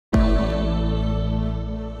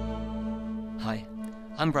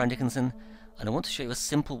I'm Brian Dickinson, and I want to show you a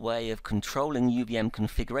simple way of controlling UVM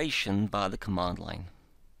configuration via the command line.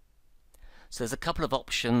 So there's a couple of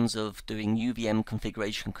options of doing UVM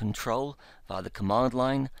configuration control via the command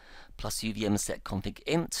line, plus UVM set config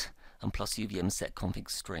int and plus UVM set config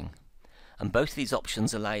string. And both of these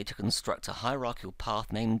options allow you to construct a hierarchical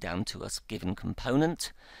path name down to a given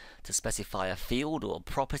component, to specify a field or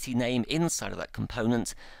property name inside of that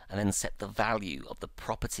component, and then set the value of the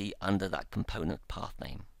property under that component path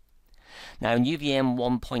name. Now in UVM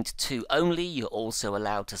 1.2 only, you're also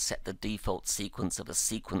allowed to set the default sequence of a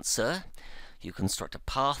sequencer. You construct a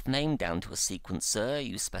path name down to a sequencer.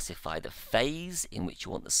 You specify the phase in which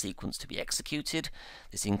you want the sequence to be executed.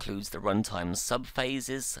 This includes the runtime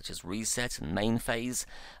subphases such as reset and main phase.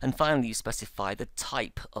 And finally, you specify the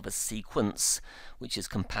type of a sequence which is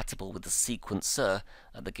compatible with the sequencer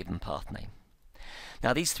at the given path name.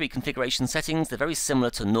 Now these three configuration settings, they're very similar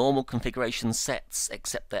to normal configuration sets,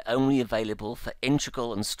 except they're only available for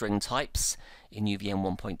integral and string types in UVM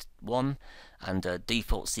 1.1 and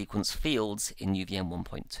default sequence fields in UVM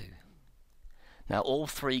 1.2. Now all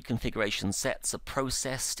three configuration sets are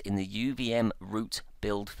processed in the UVM root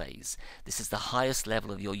build phase. This is the highest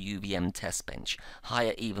level of your UVM test bench,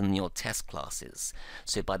 higher even than your test classes.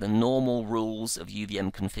 So by the normal rules of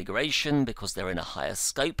UVM configuration, because they're in a higher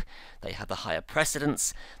scope, they have a higher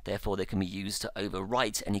precedence, therefore they can be used to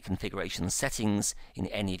overwrite any configuration settings in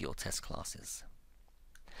any of your test classes.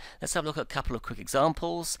 Let's have a look at a couple of quick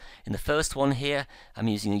examples. In the first one here, I'm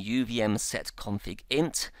using a UVM set config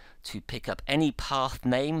int to pick up any path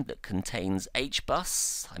name that contains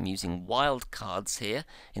HBus. I'm using wildcards here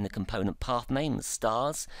in the component path name, the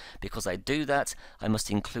stars. Because I do that, I must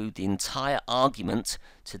include the entire argument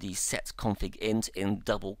to the set config int in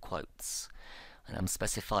double quotes. And I'm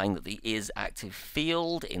specifying that the isActive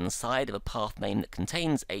field inside of a path name that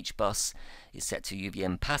contains HBus is set to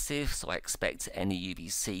UVM passive, so I expect any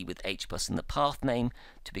UVC with HBus in the path name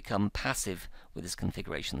to become passive with this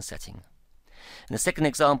configuration setting. In the second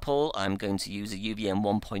example, I'm going to use a UVM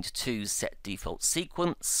 1.2 set default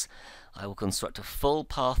sequence. I will construct a full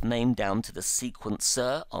path name down to the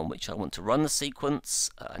sequencer on which I want to run the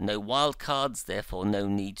sequence. No wildcards, therefore no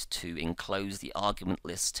need to enclose the argument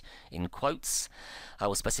list in quotes. I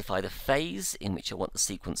will specify the phase in which I want the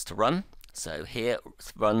sequence to run. So here,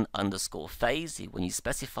 run underscore phase. When you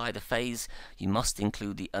specify the phase, you must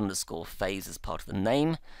include the underscore phase as part of the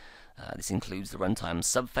name. This includes the runtime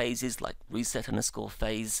subphases like reset underscore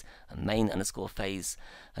phase and main underscore phase.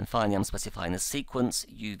 And finally, I'm specifying the sequence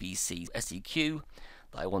UVC SEQ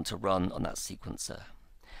that I want to run on that sequencer.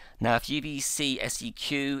 Now, if UVC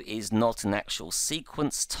SEQ is not an actual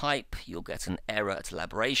sequence type, you'll get an error at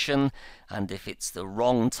elaboration. And if it's the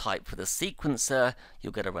wrong type for the sequencer,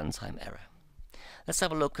 you'll get a runtime error. Let's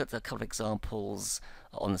have a look at a couple of examples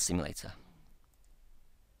on the simulator.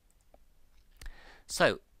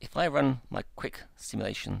 So, if I run my quick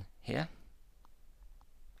simulation here,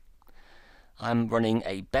 I'm running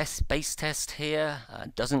a base test here,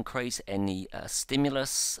 doesn't create any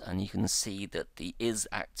stimulus, and you can see that the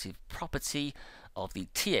isActive property of the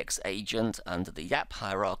TX agent under the YAP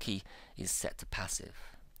hierarchy is set to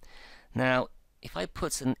passive. Now, if I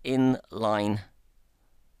put an inline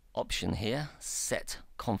option here, set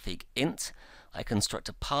config int, I construct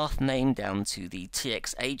a path name down to the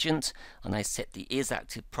TX agent, and I set the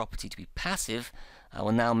isActive property to be passive. I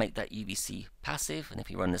will now make that UVC passive, and if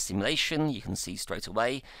you run the simulation, you can see straight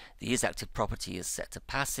away the isActive property is set to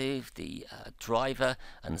passive. The driver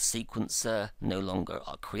and the sequencer no longer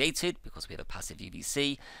are created because we have a passive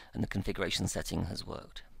UVC, and the configuration setting has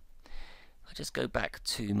worked. I just go back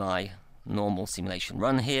to my normal simulation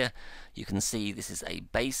run here. You can see this is a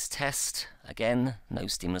base test. Again, no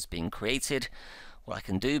stimulus being created. What I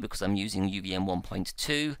can do, because I'm using UVM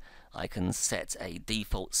 1.2, I can set a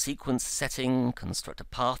default sequence setting, construct a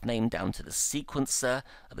path name down to the sequencer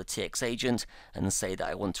of the TX agent, and say that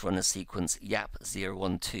I want to run a sequence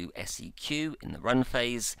YAP012 SEQ in the run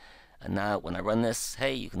phase. And now when I run this,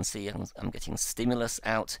 hey, you can see I'm getting stimulus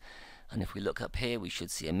out. And if we look up here, we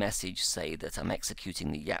should see a message say that I'm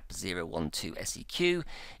executing the YAP012 SEQ,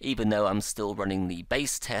 even though I'm still running the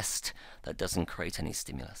base test that doesn't create any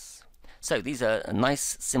stimulus. So these are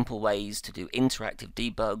nice, simple ways to do interactive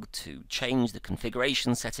debug to change the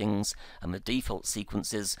configuration settings and the default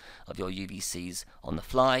sequences of your UVCs on the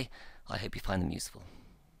fly. I hope you find them useful.